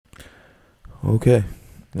Okay.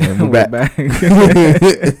 And we're We're back.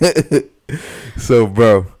 back. So,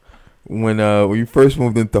 bro, when you first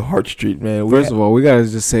moved into Hart Street, man. First of all, we gotta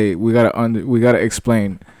just say we gotta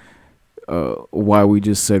explain why we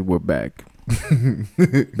just said we're back.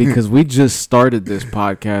 Because we just started this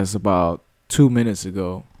podcast about 2 minutes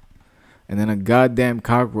ago, and then a goddamn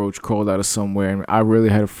cockroach crawled out of somewhere, and I really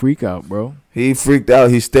had a freak out, bro. He freaked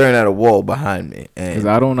out. He's staring at a wall behind me, Because and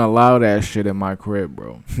I don't allow that shit in my crib,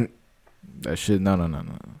 bro. That shit, no.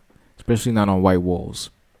 Especially not on white walls.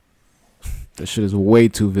 That shit is way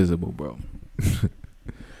too visible, bro.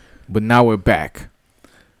 But now we're back.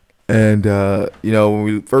 And when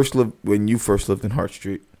you first lived in Hart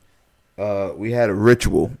Street, we had a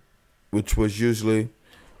ritual, which was usually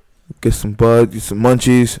get some bud, get some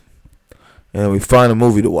munchies, and we find a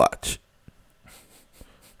movie to watch.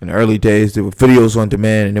 In the early days, there were videos on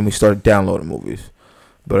demand, and then we started downloading movies.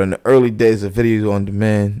 But in the early days of videos on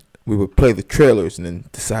demand, we would play the trailers and then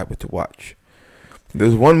decide what to watch.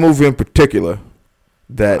 There's one movie in particular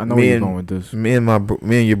that I know where you're going with this. me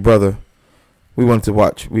and your brother, we wanted to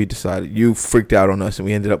watch. We decided. You freaked out on us, and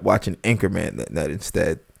we ended up watching Anchorman that night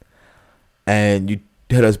instead. And you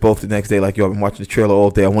hit us both the next day like, yo, I've been watching the trailer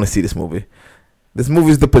all day. I want to see this movie. This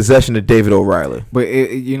movie is The Possession of David O'Reilly. But,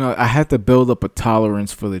 I had to build up a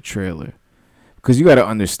tolerance for the trailer. Because you got to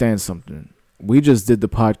understand something. We just did the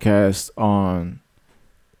podcast on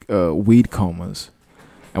weed comas.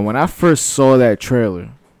 And when I first saw that trailer,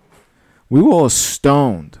 we were all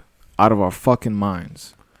stoned out of our fucking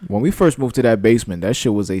minds. When we first moved to that basement, that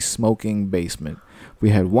shit was a smoking basement. We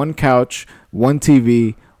had one couch, one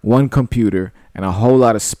TV, one computer, and a whole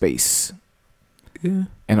lot of space. Yeah.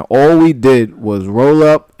 And all we did was roll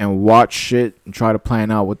up and watch shit and try to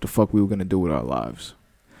plan out what the fuck we were going to do with our lives.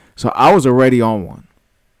 So I was already on one.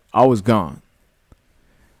 I was gone.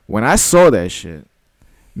 When I saw that shit,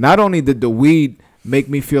 not only did the weed make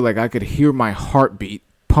me feel like I could hear my heartbeat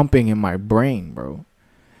pumping in my brain, bro,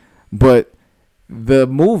 but the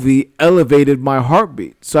movie elevated my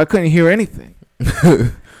heartbeat, so I couldn't hear anything.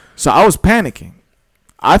 So I was panicking.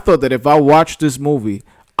 I thought that if I watched this movie,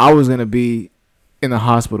 I was going to be in the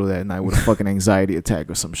hospital that night with a fucking anxiety attack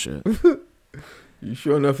or some shit. You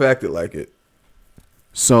sure enough acted like it.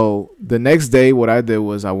 So the next day, what I did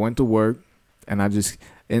was I went to work, and I just,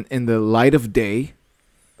 in the light of day,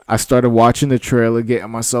 I started watching the trailer, getting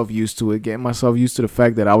myself used to it, getting myself used to the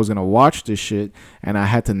fact that I was going to watch this shit, and I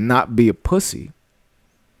had to not be a pussy.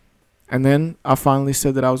 And then I finally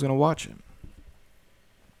said that I was going to watch it.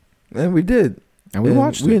 And we did. And we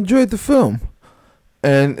watched We it. enjoyed the film.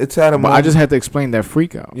 And it's had a But moment. I just had to explain that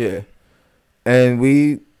freak out. Yeah. And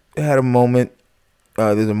we had a moment.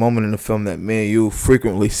 There's a moment in the film that me and you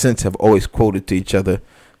frequently since have always quoted to each other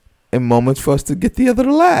in moments for us to get the other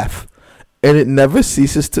to laugh. And it never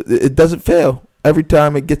ceases to, it doesn't fail. Every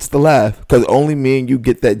time it gets the laugh. Because only me and you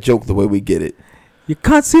get that joke the way we get it. You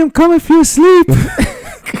can't see him coming if you're asleep.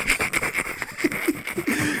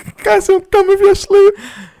 Can't see him coming if you're asleep.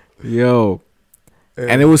 Yo.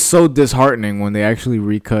 And it was so disheartening when they actually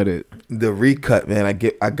recut it. The recut, man,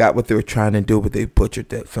 I got what they were trying to do, but they butchered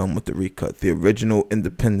that film with the recut. The original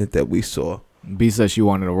Independent that we saw. B said she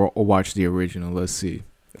wanted to watch the original. Let's see.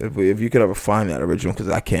 If you could ever find that original, because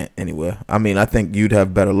I can't anywhere. I mean, I think you'd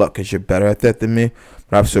have better luck because you're better at that than me.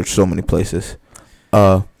 But I've searched so many places.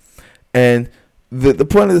 And the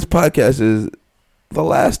point of this podcast is the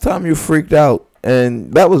last time you freaked out,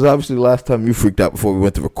 and that was obviously the last time you freaked out before we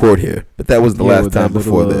went to record here. But that was the last time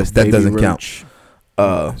before this. That doesn't count.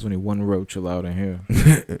 There's only one roach allowed in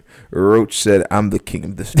here. Roach said, "I'm the king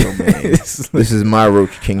of this domain. This is my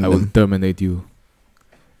roach kingdom. I will dominate you."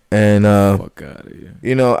 And fuck out of here.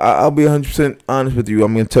 I'll be 100% honest with you.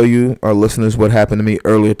 I'm gonna tell you, our listeners, what happened to me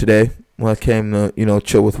earlier today when I came to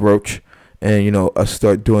chill with Roach, and us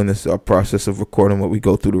start doing this our process of recording what we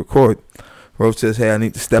go through to record. Roach says, "Hey, I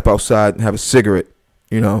need to step outside and have a cigarette.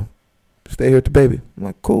 Stay here with the baby." I'm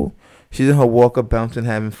like, cool. She's in her walker, bouncing,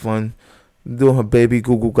 having fun, doing her baby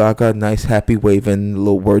Google Gaga, nice, happy, waving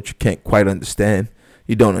little words you can't quite understand.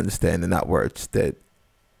 You don't understand. They're not words. They're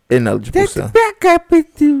ineligible sound.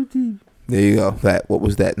 There you go. What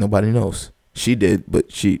was that? Nobody knows. She did, but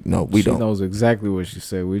we don't. She knows exactly what she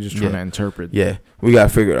said. We're just trying to interpret. Yeah, we got to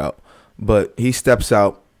figure it out. But he steps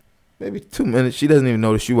out. Maybe 2 minutes. She doesn't even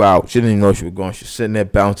notice you out. She didn't even know she was going. She's sitting there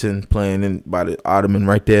bouncing, playing by the ottoman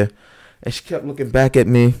right there. And she kept looking back at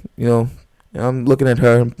me, and I'm looking at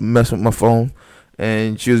her, messing with my phone.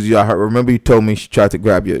 And she was, remember you told me she tried to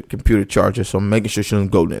grab your computer charger, so I'm making sure she doesn't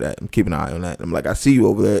go near that. I'm keeping an eye on that. I'm like, I see you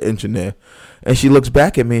over there, inching there. And she looks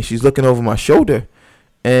back at me, and she's looking over my shoulder.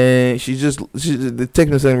 And the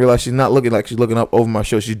technician didn't realize she's not looking like she's looking up over my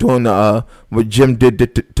shoulder. She's doing what Jim did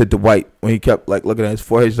to Dwight when he kept like looking at his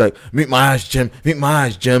forehead. He's like, "Meet my eyes, Jim. Meet my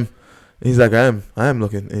eyes, Jim." And he's like, I am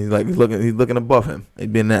looking. And he's looking above him.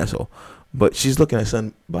 He'd be an asshole. But she's looking at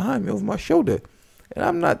something behind me over my shoulder. And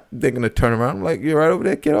I'm not thinking to turn around. I'm like, "You're right over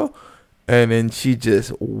there, kiddo." And then she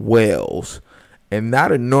just wails. And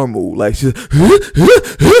not a normal, like she's it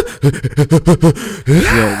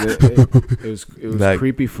was like,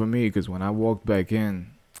 creepy for me because when I walked back in,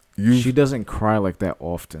 she doesn't cry like that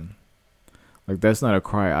often. Like that's not a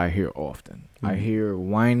cry I hear often. Mm-hmm. I hear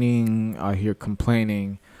whining, I hear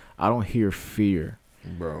complaining, I don't hear fear,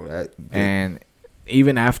 bro. And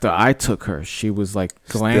even after I took her, she was like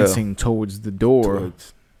glancing towards the door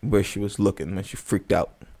where she was looking when she freaked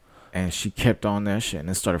out, and she kept on that shit and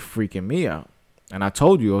it started freaking me out. And I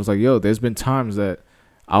told you, I was like, yo, there's been times that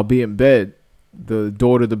I'll be in bed, the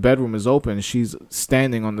door to the bedroom is open, and she's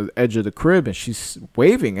standing on the edge of the crib, and she's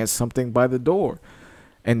waving at something by the door.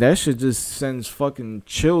 And that shit just sends fucking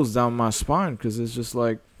chills down my spine, because it's just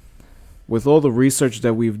like, with all the research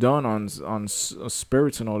that we've done on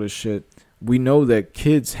spirits and all this shit, we know that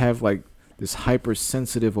kids have, like, this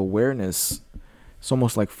hypersensitive awareness. It's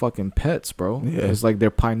almost like fucking pets, bro. Yeah. It's like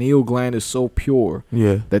their pineal gland is so pure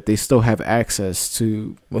that they still have access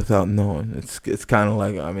to without knowing. It's kind of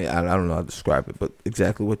like, I mean, I don't know how to describe it, but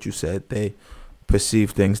exactly what you said. They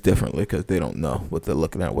perceive things differently because they don't know what they're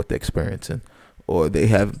looking at, what they're experiencing, or they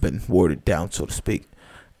haven't been warded down, so to speak.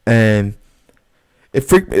 And it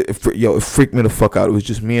freaked me the fuck out. It was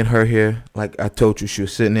just me and her here. Like I told you, she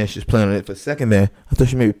was sitting there. She was playing on it for a second there. I thought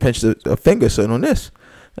she maybe pinched a finger or something on this.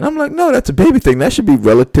 And I'm like, no, that's a baby thing. That should be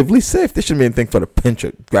relatively safe. There shouldn't be anything for the pinch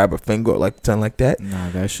or grab a finger or like something like that. Nah,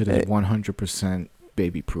 that should have 100%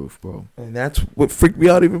 baby proof, bro. And that's what freaked me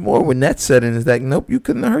out even more when that set in. Is like, nope, you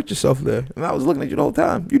couldn't have hurt yourself there. And I was looking at you the whole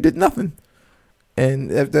time. You did nothing. And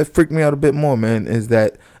that freaked me out a bit more, man, is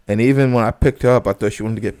that, and even when I picked her up, I thought she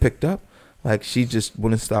wanted to get picked up. Like, she just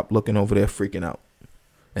wouldn't stop looking over there freaking out.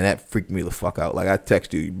 And that freaked me the fuck out. Like, I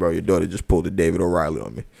texted you, bro, your daughter just pulled a David O'Reilly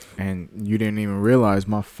on me. And you didn't even realize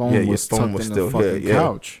my phone was tucked in the fucking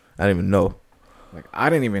couch. I didn't even know. Like, I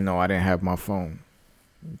didn't even know I didn't have my phone.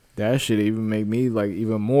 That shit even made me, like,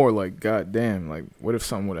 even more, like, goddamn. Like, what if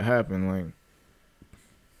something would have happened? Like,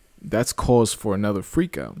 that's cause for another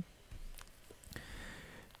freak out.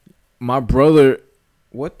 My brother,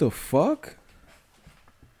 what the fuck?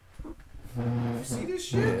 You see this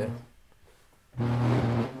shit? Yeah.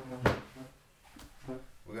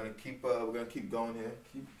 We're gonna keep going here.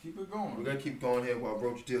 Keep it going. We're gonna keep going here while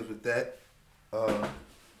Roach deals with that.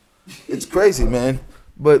 It's crazy, man.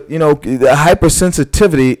 But you know, the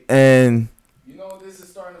hypersensitivity and you know what this is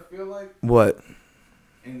starting to feel like? What?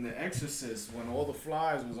 In The Exorcist, when all the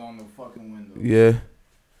flies was on the fucking window. Yeah.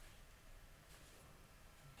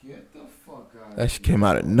 Get the fuck out. That shit came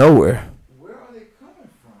out of nowhere. Where are they coming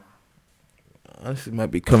from? Honestly,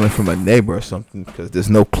 might be coming from a neighbor or something because there's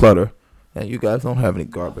no clutter. And you guys don't have any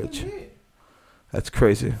garbage. That's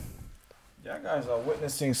crazy. Y'all guys are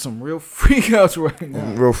witnessing some real freakouts right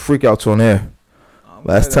now. Real freakouts on air.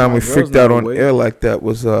 Last time we freaked out on air like that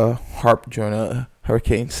was Harp during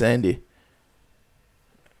Hurricane Sandy.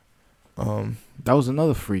 That was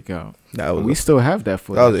another freak out. We still have that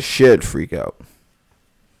footage. That was a shared freak out.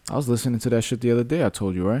 I was listening to that shit the other day. I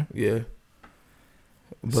told you, right? Yeah.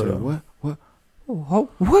 But so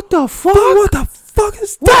what the fuck? What the fuck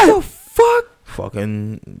is that? What the fuck?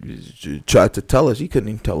 Fucking tried to tell us. He couldn't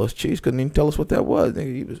even tell us. Cheese couldn't even tell us what that was.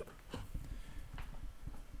 He was.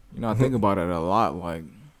 You know, I think about it a lot. Like,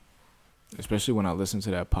 especially when I listen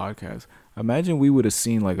to that podcast. Imagine we would have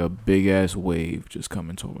seen like a big ass wave just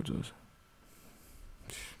coming towards us.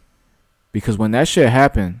 Because when that shit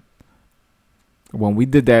happened, when we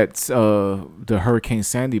did that the Hurricane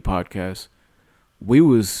Sandy podcast, we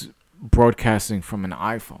was broadcasting from an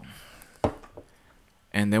iPhone.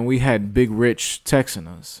 And then we had Big Rich texting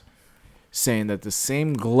us saying that the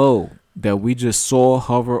same glow that we just saw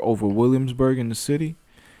hover over Williamsburg in the city,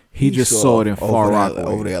 he just saw it in Far Rockaway.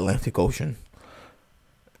 Over the Atlantic Ocean.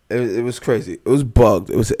 It was crazy. It was bugged.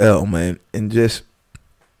 It was L, man. And just,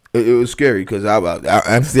 it was scary because I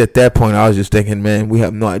honestly at that point I was just thinking, man, we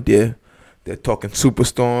have no idea. They're talking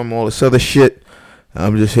superstorm, all this other shit.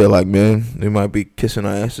 I'm just here like, man, they might be kissing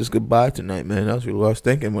our asses goodbye tonight, man. That's really what I was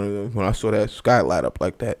thinking when I saw that sky light up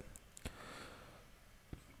like that.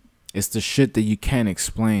 It's the shit that you can't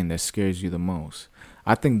explain that scares you the most.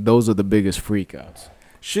 I think those are the biggest freakouts.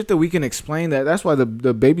 Shit that we can explain. That's why the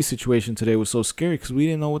baby situation today was so scary, because we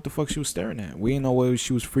didn't know what the fuck she was staring at. We didn't know what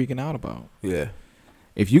she was freaking out about. Yeah.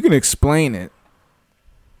 If you can explain it,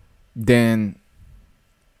 then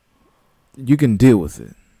you can deal with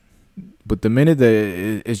it. But the minute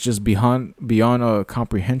that it's just beyond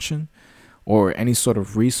comprehension or any sort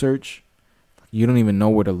of research, you don't even know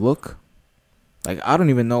where to look. Like, I don't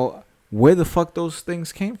even know where the fuck those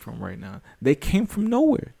things came from right now. They came from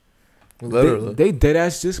nowhere. Literally. They dead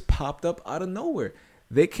ass just popped up out of nowhere.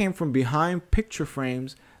 They came from behind picture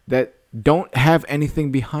frames that don't have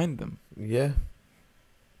anything behind them. Yeah.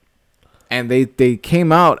 And they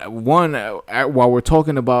came out while we're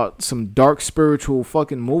talking about some dark spiritual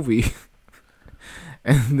fucking movie.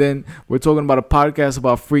 And then we're talking about a podcast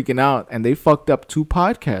about freaking out, and they fucked up 2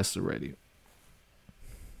 podcasts already.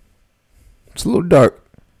 It's a little dark.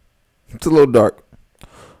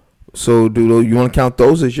 So, do you want to count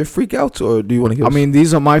those as your freakouts, or do you want to? I mean,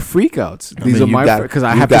 these are my freakouts. These are my because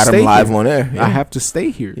I have to stay live here. On air. Yeah. I have to stay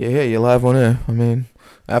here. Yeah, you're live on air. I mean,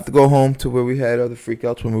 I have to go home to where we had other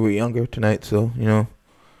freakouts when we were younger tonight. So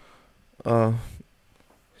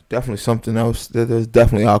definitely something else. That's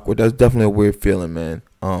definitely awkward. That's definitely a weird feeling, man.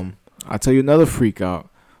 I'll tell you another freakout.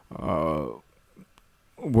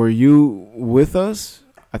 Were you with us?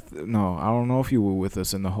 No, I don't know if you were with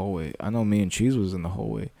us in the hallway. I know me and Cheese was in the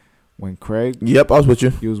hallway when Craig. Yep, I was with you.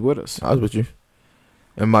 He was with us. I was with you,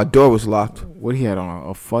 and my door was locked. What he had on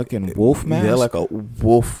a fucking wolf mask? Yeah, like a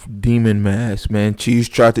wolf demon mask, man. Cheese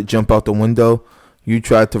tried to jump out the window. You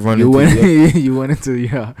tried to run you into went, you went into you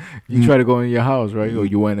tried to go in your house, right? Or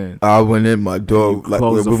you went in? I went in my door, like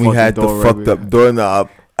when we had the fucked up doorknob.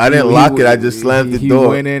 I didn't lock it. I just slammed the door. He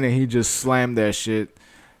went in and he just slammed that shit.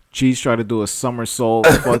 Cheese tried to do a somersault,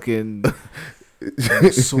 fucking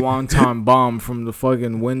swanton bomb from the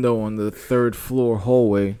fucking window on the 3rd floor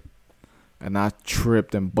hallway, and I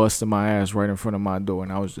tripped and busted my ass right in front of my door,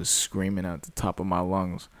 and I was just screaming at the top of my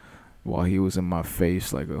lungs while he was in my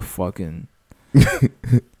face like a fucking.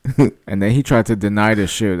 And then he tried to deny this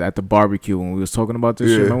shit at the barbecue when we was talking about this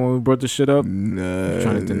shit. Remember when we brought this shit up? Nah, he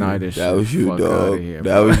trying to deny this shit. That was you, dog. Here,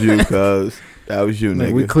 that was you, cuz. That was you,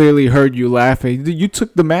 nigga. We clearly heard you laughing. You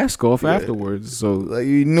took the mask off afterwards, so like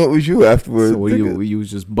you know it was you afterwards. So you was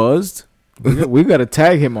just buzzed. We got to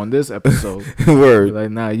tag him on this episode. Word. Like,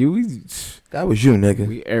 nah, that was you, nigga.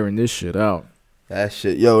 We airing this shit out. That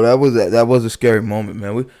shit, yo, that was a scary moment,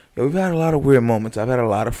 man. We've had a lot of weird moments. I've had a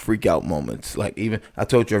lot of freak out moments. Like, even I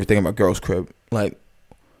told you everything about girl's crib. Like,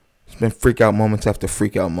 it's been freak out moments after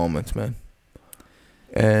freak out moments, man.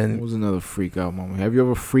 And what was another freak out moment? Have you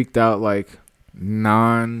ever freaked out like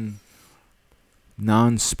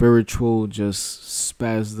non-spiritual, just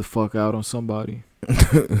spaz the fuck out on somebody?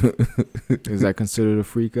 Is that considered a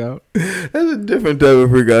freak out? That's a different type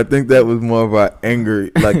of freak out. I think that was more of our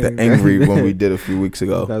angry, like the angry one we did a few weeks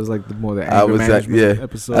ago. That was like the anger management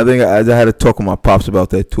episode. I think I had to talk with my pops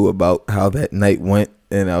about that too, about how that night went,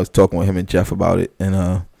 and I was talking with him and Jeff about it, and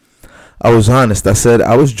I was honest. I said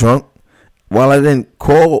I was drunk. While I didn't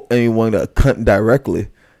call anyone a cunt directly,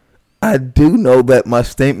 I do know that my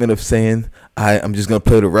statement of saying I'm just gonna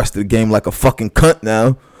play the rest of the game like a fucking cunt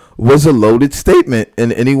now was a loaded statement,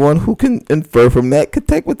 and anyone who can infer from that could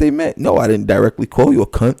take what they meant. No, I didn't directly call you a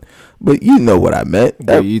cunt, but you know what I meant.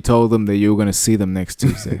 But you told them that you were gonna see them next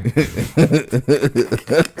Tuesday.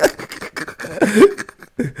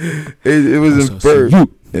 it was inferred,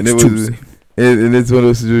 and it was Tuesday. And it's one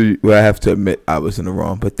of those where I have to admit I was in the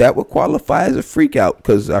wrong, but that would qualify as a freak out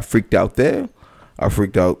because I freaked out there. I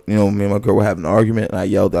freaked out, me and my girl were having an argument, and I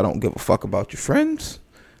yelled, "I don't give a fuck about your friends,"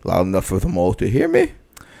 loud enough for them all to hear me.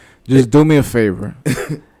 Just do me a favor,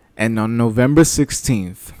 and on November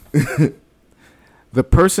 16th, the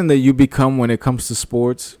person that you become when it comes to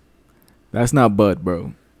sports, that's not Bud,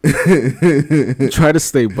 bro. Try to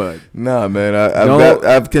stay Bud. Nah, man.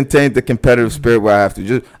 I've contained the competitive spirit where I have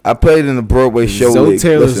to. I played in the Broadway show league.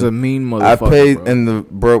 Taylor's a mean motherfucker. I played in the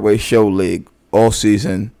Broadway show league all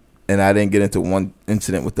season, and I didn't get into one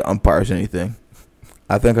incident with the umpires or anything.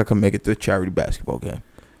 I think I can make it to a charity basketball game.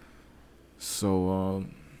 So,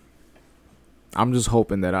 I'm just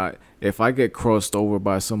hoping that if I get crossed over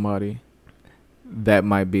by somebody, that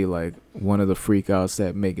might be like one of the freakouts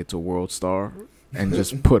that make it to World Star and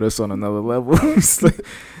just put us on another level.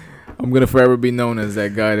 I'm going to forever be known as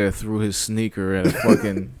that guy that threw his sneaker at a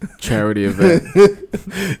fucking charity event.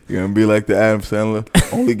 You're going to be like the Adam Sandler,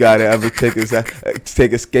 only guy to ever take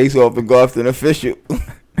his skates off and go after an official.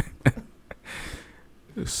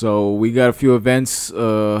 So we got a few events.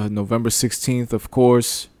 November 16th, of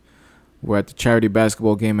course. We're at the charity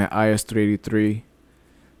basketball game at IS 383.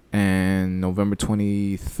 And November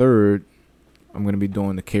 23rd, I'm going to be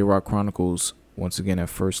doing the K-Rock Chronicles once again at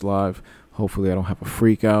First Live. Hopefully I don't have a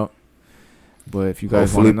freak out. But if you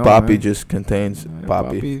guys want to know, Poppy just contains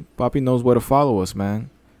Poppy. Poppy knows where to follow us,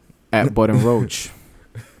 man. At Bud and Roach.